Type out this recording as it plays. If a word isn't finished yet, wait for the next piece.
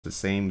the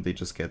same. They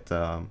just get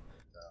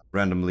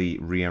randomly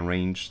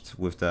rearranged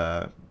with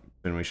the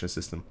generation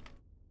system.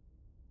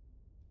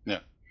 Yeah.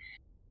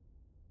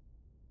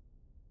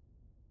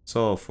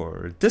 So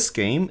for this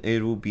game,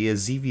 it will be a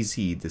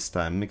ZVZ this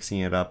time, mixing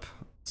it up.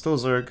 Still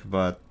Zerg,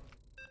 but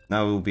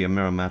now it will be a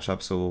mirror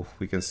matchup, so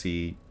we can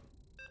see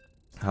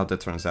how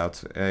that turns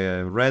out.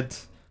 Red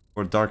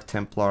or Dark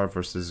Templar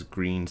versus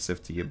green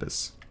Sif the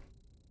Abyss.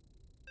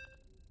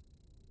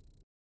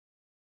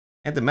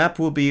 And the map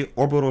will be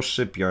Orbital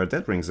Shipyard.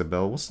 That rings a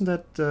bell. Wasn't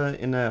that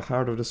in a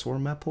Heart of the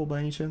Swarm map pool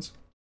by any chance?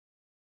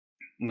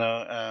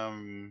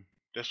 No,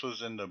 this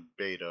was in the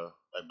beta,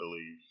 I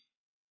believe.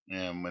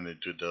 When they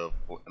did the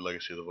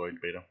Legacy of the Void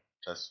beta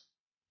test.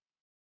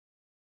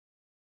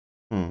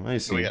 I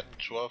see. We got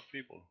 12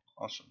 people.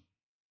 Awesome.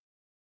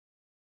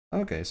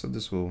 Okay, so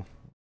this will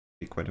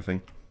be quite a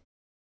thing.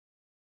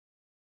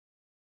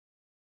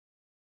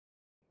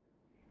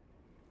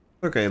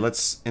 Okay,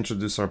 let's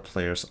introduce our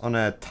players. On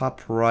a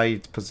top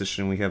right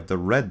position, we have the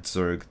Red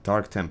Zerg,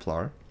 Dark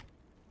Templar.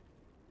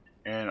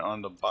 And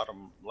on the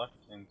bottom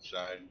left-hand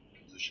side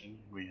position,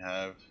 we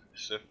have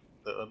Sif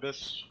the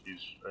Abyss.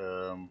 He's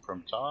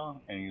from TAW,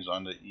 and he's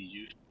on the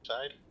EU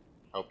side,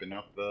 helping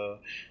out the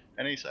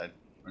NA side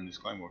on this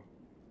clan war.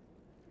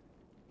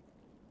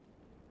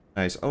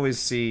 Nice.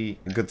 Always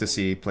good to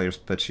see players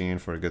pitching in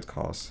for a good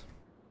cause.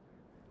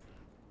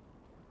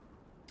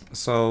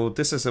 So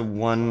this is a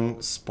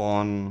one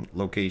spawn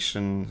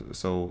location,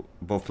 so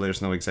both players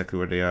know exactly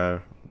where they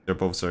are. They're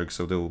both Zerg,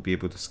 so they will be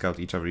able to scout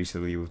each other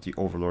easily with the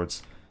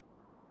overlords.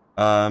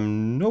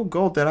 No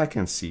gold that I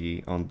can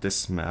see on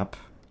this map.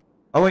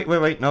 Oh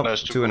wait, no,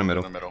 two in the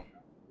middle.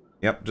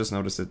 Yep, just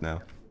noticed it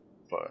now.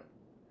 But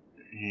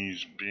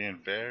he's being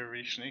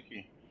very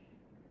sneaky.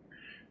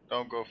 He's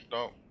gonna go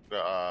for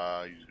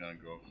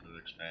the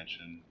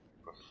expansion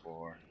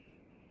before.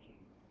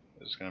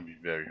 It's gonna be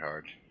very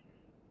hard.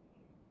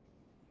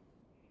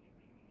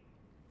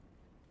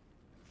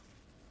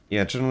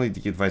 Yeah, generally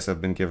the advice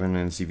I've been given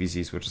in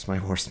ZVZs, which is my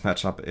worst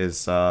matchup,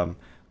 is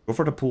go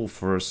for the pool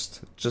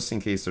first, just in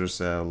case there's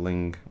a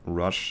Ling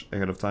rush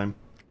ahead of time.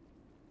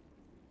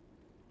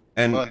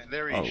 And well, in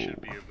theory, you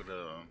should be able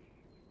to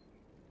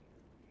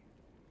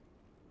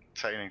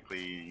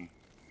technically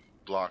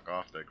block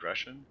off the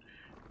aggression,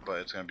 but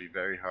it's gonna be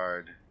very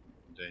hard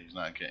that he's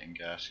not getting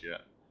gas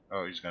yet.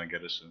 Oh, he's gonna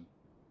get it soon.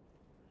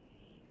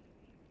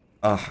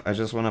 I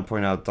just want to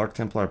point out, Dark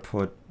Templar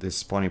put this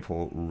spawning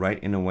pool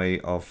right in the way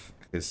of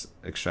his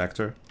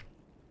extractor.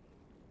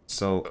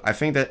 So I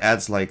think that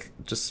adds like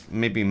just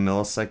maybe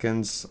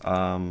milliseconds,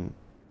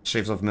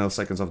 shaves off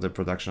milliseconds of the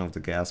production of the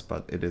gas,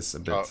 but it is a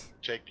bit... Oh,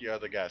 take the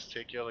other gas.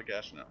 Take the other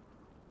gas now.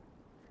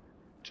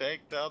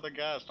 Take the other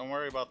gas. Don't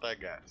worry about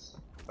that gas.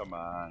 Come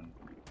on.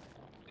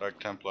 Dark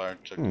Templar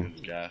took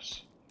his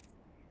gas.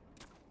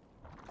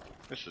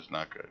 This is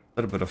not good.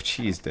 A little bit of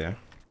cheese there.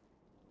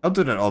 I'll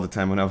do that all the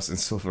time when I was in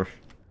silver.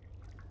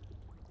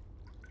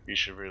 He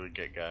should really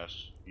get gas.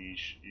 He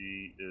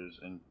is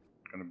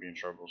gonna be in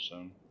trouble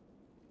soon.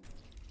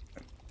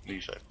 At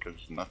least because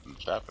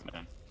nothing's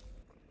happening.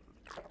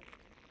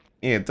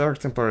 Yeah, Dark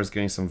Templar is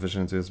getting some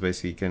vision into his base.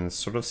 He can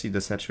sort of see the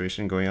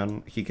saturation going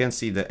on. He can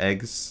see the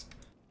eggs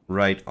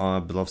right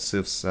below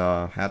Sif's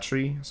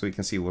hatchery, so he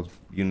can see what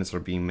units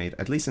are being made,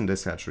 at least in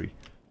this hatchery.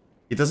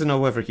 He doesn't know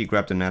whether he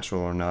grabbed the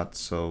natural or not,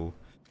 so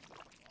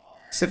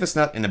Sif is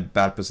not in a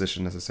bad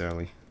position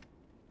necessarily.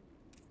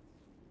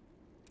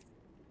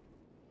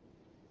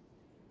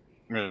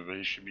 Yeah, but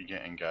he should be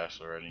getting gas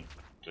already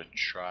to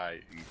try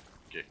and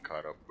get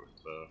caught up with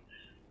the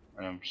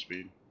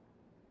speed.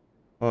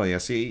 Oh yeah,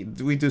 see,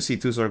 we do see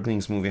two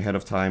Zerglings moving ahead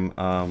of time.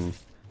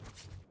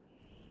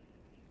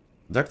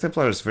 Dark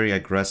Templar is very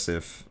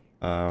aggressive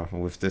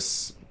with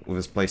his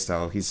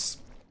playstyle. He's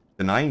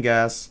denying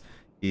gas,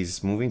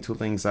 he's moving two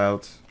Lings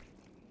out.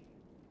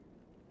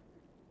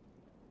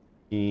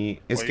 He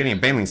is getting a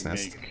Baneling's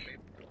Nest.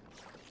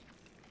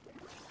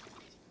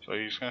 So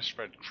he's gonna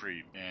spread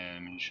creep,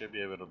 and he should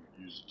be able to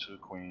use the two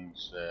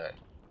queens that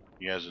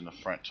he has in the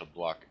front to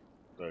block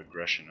the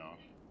aggression off.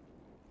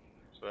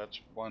 So that's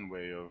one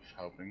way of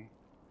helping.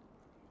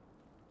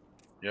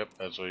 Yep,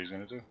 that's what he's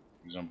gonna do.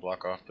 He's gonna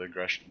block off the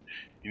aggression.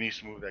 He needs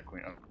to move that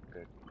queen. Oh,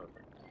 okay,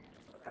 perfect.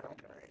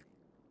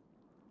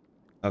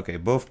 Okay,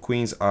 both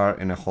queens are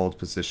in a hold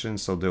position,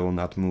 so they will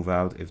not move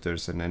out if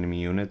there's an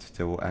enemy unit.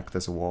 They will act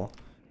as a wall.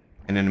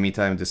 And in the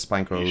meantime, the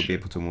spine crawler will be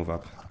able to move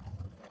up.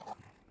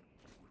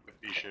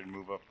 He should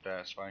move up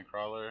that spine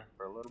crawler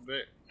for a little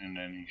bit, and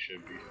then he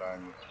should be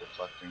fine with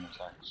deflecting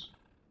attacks.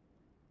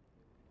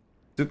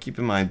 Do keep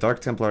in mind,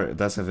 Dark Templar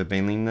does have a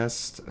Baneling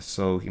Nest,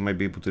 so he might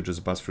be able to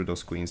just bust through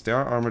those queens. They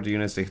are armored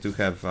units, they do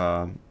have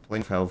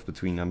plenty of health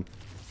between them.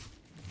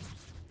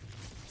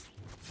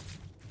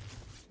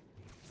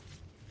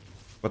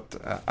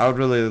 But I would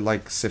really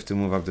like Sif to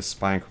move up the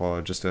spine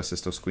crawler just to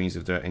assist those queens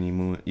if there are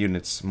any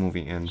units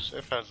moving in.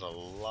 Sif has a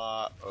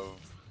lot of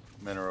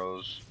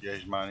minerals. Yeah,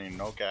 he's mining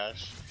no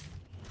gas.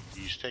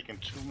 He's taking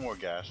 2 more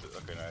gases.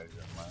 Okay, now he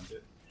doesn't mind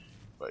it.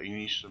 But he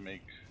needs to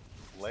make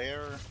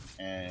lair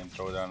and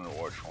throw down the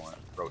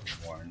roach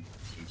warren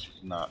since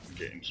he's not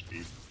getting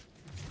speed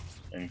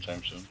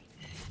anytime soon.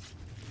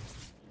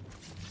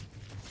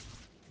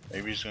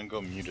 Maybe he's gonna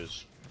go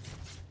mutas.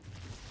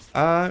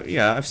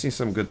 Yeah, I've seen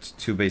some good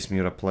 2-base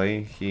Muta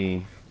play.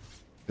 He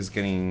is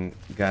getting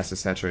gases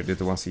saturated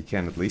once he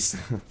can, at least.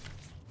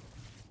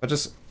 But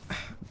just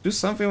do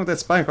something with that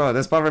Spine Crawler.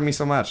 That's bothering me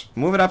so much.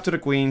 Move it up to the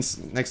queens,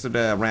 next to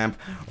the ramp,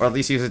 or at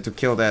least use it to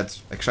kill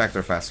that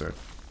extractor faster.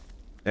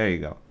 There you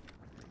go.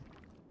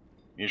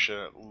 You should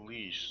at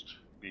least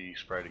be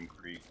spreading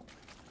creep.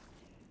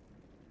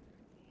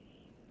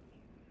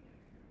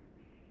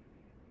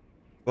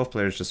 Both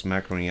players just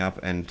macroing up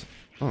and...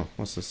 Oh,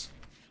 what's this?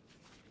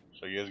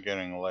 So he is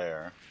getting a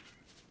lair.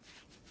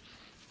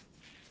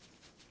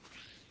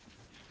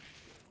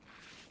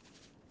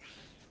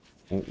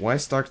 Why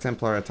is Dark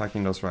Templar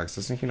attacking those rocks?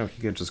 Doesn't he know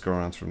he could just go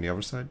around from the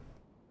other side?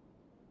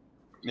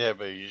 Yeah,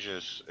 but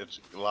it's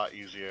a lot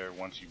easier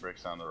once he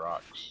breaks down the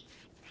rocks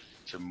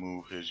to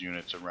move his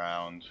units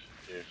around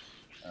if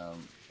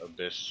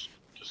Abyss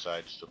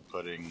decides to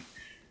putting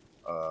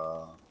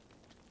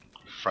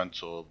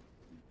frontal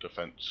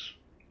defense,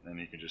 and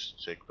he can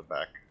just take the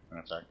back and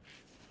attack.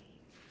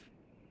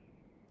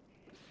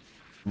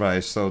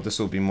 Right, so this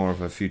will be more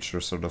of a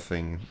future sort of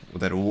thing.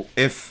 That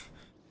if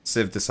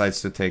Civ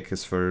decides to take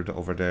his third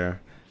over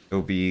there, it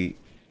will be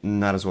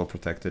not as well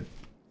protected.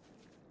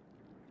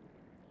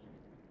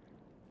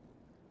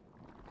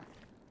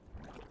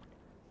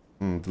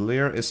 The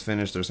lair is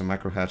finished, there's a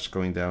macro hatch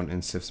going down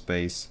in Civ's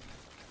base.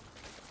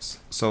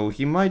 So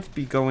he might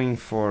be going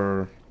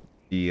for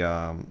the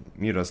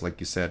mutas, like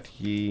you said.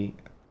 He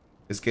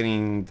is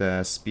getting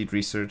the speed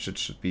research, it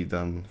should be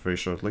done very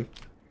shortly.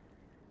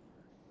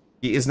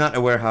 He is not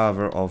aware,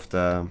 however, of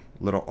the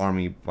little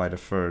army by the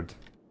third.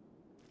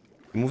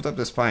 He moved up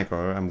the Spine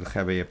Crawler, I'm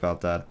happy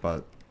about that,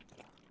 but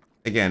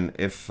again,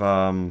 if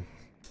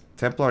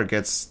Templar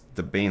gets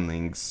the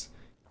Banelings,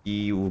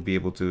 he will be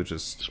able to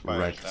just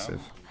wreck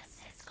Civ.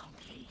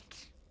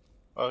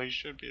 Well, he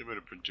should be able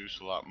to produce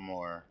a lot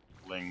more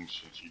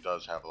lings since he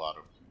does have a lot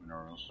of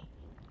minerals.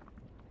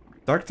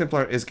 Dark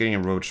Templar is getting a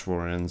Roach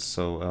Warren,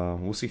 so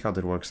we'll see how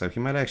that works out. He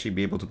might actually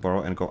be able to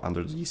borrow and go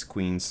under these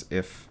queens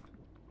if,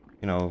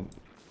 you know,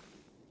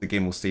 the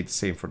game will stay the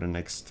same for the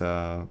next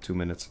 2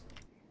 minutes.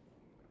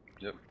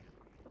 Yep.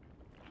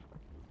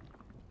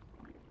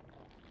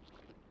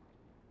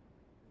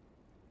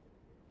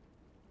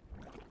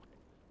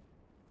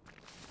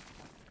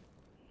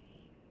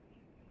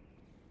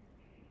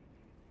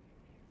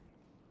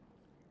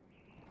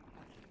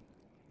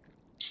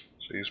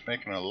 So he's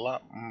making a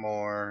lot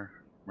more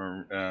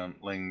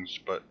lings,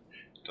 but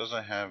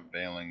doesn't have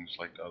banelings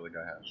like the other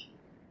guy has.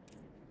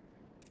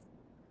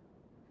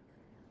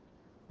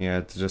 Yeah,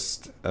 it's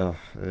just,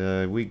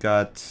 we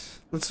got,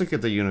 let's look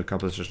at the unit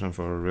composition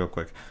for real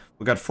quick.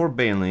 We got 4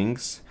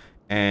 Banelings,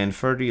 and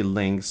 30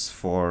 links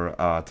for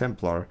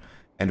Templar,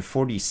 and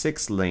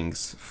 46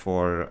 links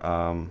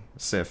for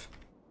Civ.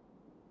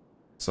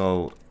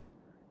 So,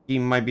 he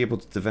might be able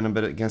to defend a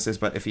bit against this,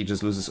 but if he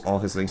just loses all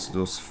his links to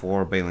those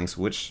 4 Banelings,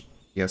 which,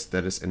 yes,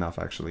 that is enough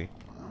actually.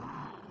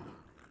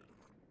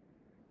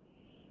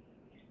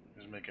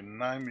 He's making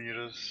 9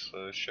 meters,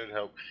 so it should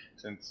help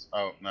since,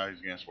 oh, now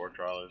he's against War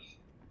Trawlers.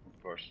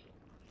 Of course.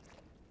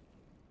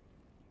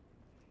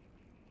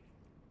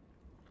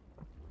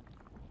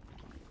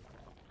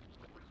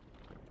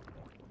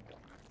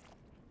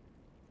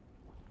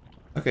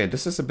 Okay,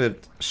 this is a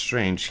bit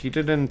strange. He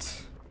didn't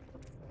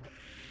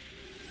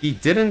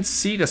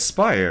see the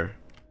spire.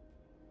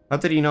 How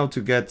did he know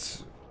to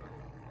get...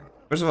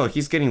 First of all,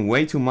 he's getting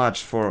way too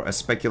much for a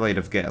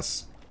speculative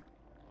guess.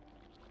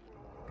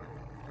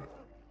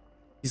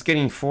 He's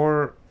getting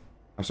 5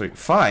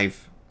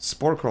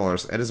 Spore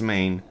Crawlers at his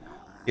main.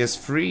 He has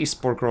 3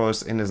 Spore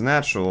Crawlers in his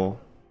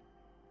natural.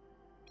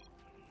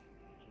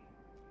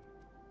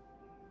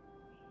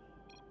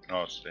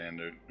 Oh,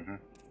 standard.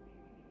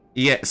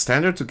 Yeah,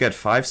 standard to get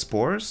 5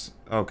 spores?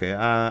 Okay,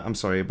 I'm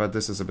sorry, but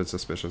this is a bit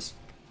suspicious.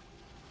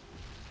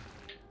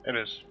 It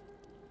is.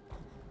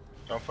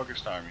 Don't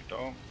focus on me.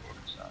 Don't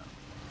focus on me.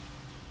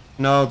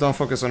 No, don't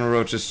focus on the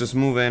roaches. Just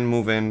move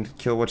in,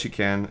 kill what you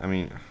can. I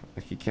mean,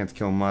 he can't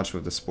kill much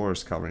with the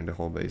spores covering the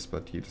whole base,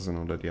 but he doesn't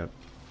know that yet.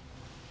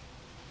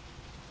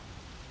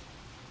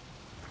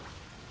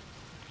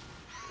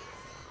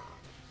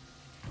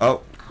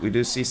 Oh, we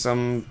do see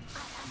some...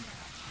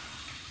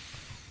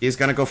 He's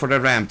gonna go for the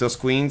ramp. Those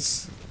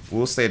queens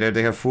will stay there.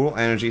 They have full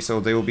energy, so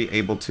they will be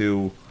able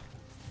to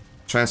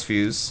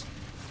transfuse.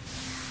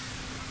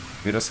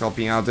 We're just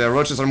helping out. The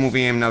roaches are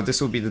moving in now. This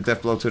will be the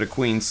death blow to the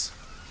queens.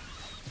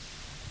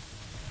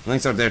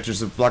 Links are there to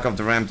just block off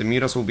the ramp. The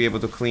mutas will be able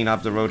to clean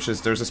up the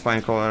roaches. There's a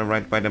Spine Crawler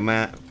right by the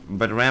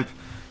ramp.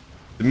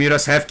 The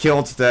mutas have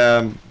killed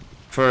the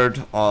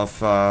third of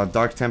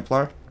Dark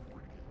Templar.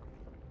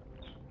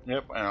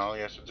 Yep, and all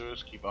he has to do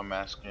is keep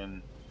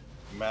unmasking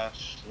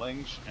mass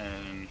lings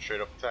and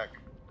straight up attack,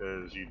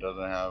 because he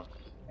doesn't have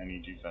any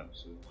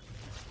defenses.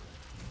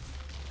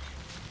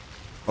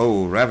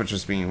 Oh,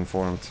 Ravager's being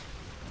informed.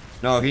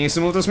 No, he needs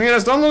to move those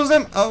mutas. Don't lose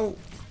them! Oh!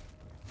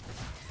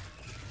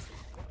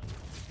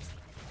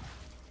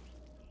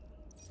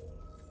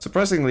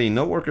 Surprisingly,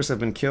 no workers have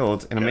been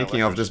killed in the making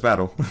of this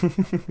battle.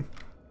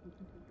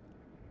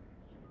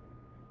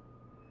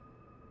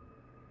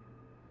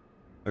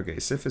 Okay,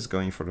 Sif is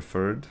going for the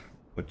third,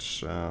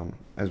 which,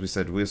 as we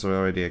said, was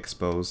already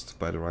exposed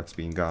by the rocks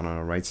being gone on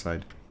our right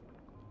side.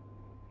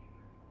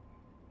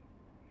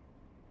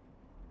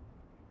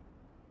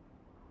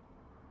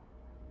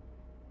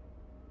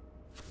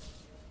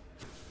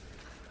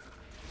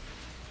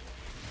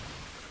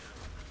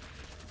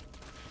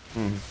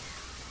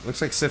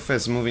 Looks like Sif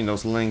is moving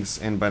those links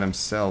in by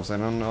themselves. I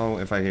don't know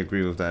if I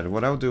agree with that.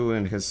 What I'll do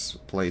in his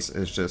place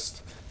is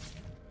just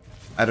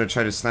either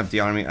try to snap the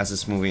army as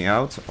it's moving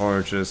out,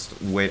 or just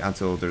wait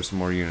until there's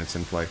more units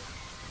in play.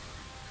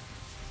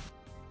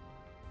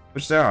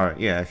 Which there are,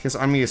 yeah. His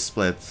army is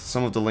split.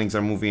 Some of the links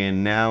are moving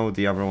in now,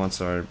 the other ones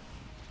are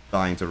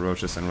dying to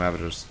roaches and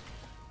ravagers.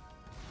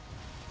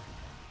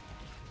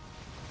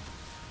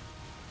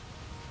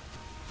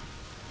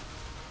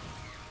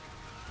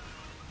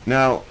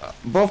 Now,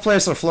 both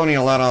players are floating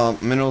a lot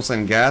of minerals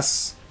and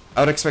gas. I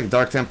would expect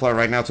Dark Templar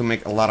right now to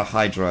make a lot of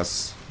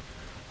Hydras.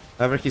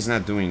 However, he's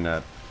not doing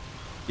that.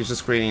 He's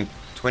just creating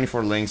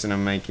 24 links and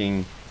I'm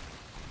making...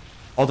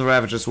 All the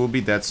Ravagers will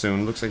be dead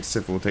soon. Looks like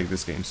Sif will take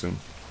this game soon.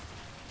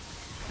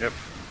 Yep.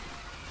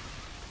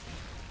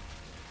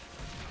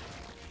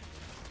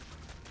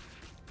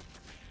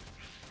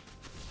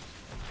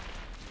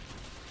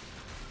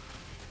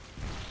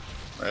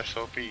 Let's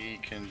hope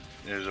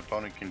his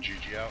opponent can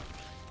GG out.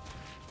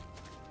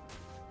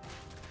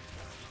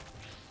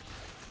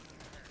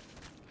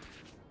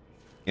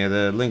 Yeah,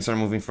 the links are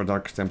moving for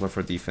Dark Templar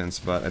for defense,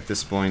 but at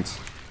this point...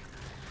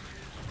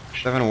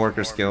 7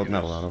 workers killed,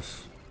 not a lot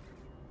of...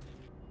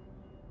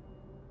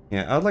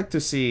 Yeah, I'd like to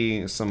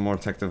see some more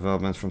tech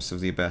development from Civ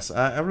the Best.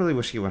 I really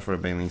wish he went for a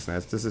Baneling's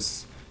Nest. This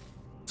is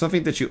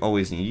something that you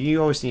always need. You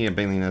always need a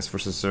Baneling Nest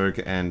versus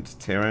Zerg and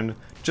Terran,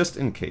 just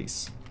in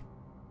case.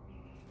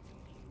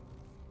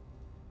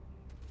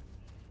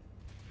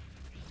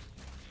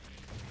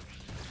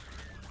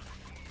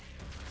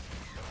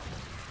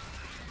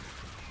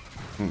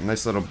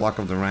 Nice little block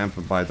of the ramp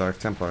by Dark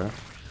Templar.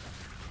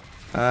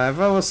 If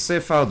I was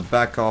Sif, I would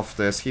back off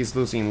this. He's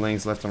losing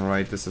lanes left and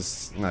right. This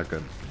is not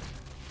good.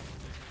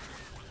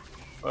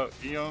 Well,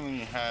 he only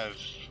has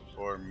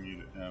 4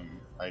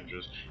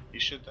 Hydras. He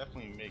should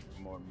definitely make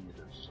more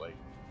mutas. Like,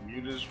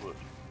 mutas will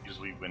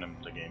easily win him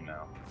the game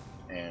now.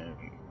 And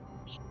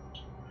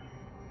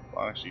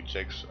honestly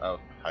takes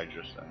out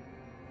Hydras then.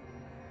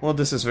 Well,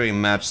 this is very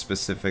match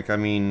specific. I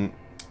mean,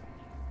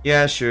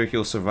 yeah, sure,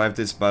 he'll survive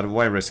this, but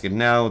why risk it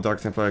now?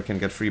 Dark Templar can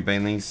get free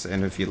Banelings,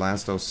 and if he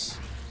lands those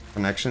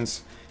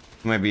connections,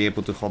 he might be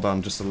able to hold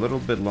on just a little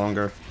bit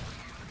longer.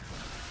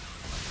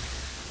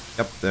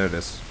 Yep, there it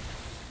is.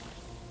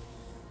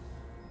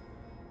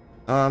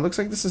 Looks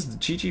like this is the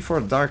GG for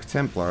Dark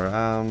Templar.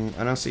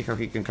 I don't see how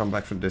he can come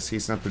back from this.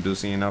 He's not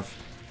producing enough.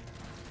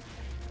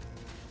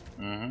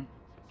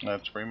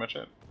 That's pretty much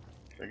it.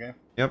 Good game.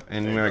 Yep,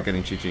 and we are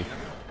getting GG.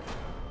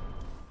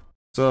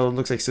 So,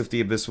 looks like Civ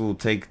the Abyss will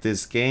take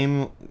this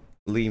game,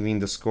 leaving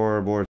the scoreboard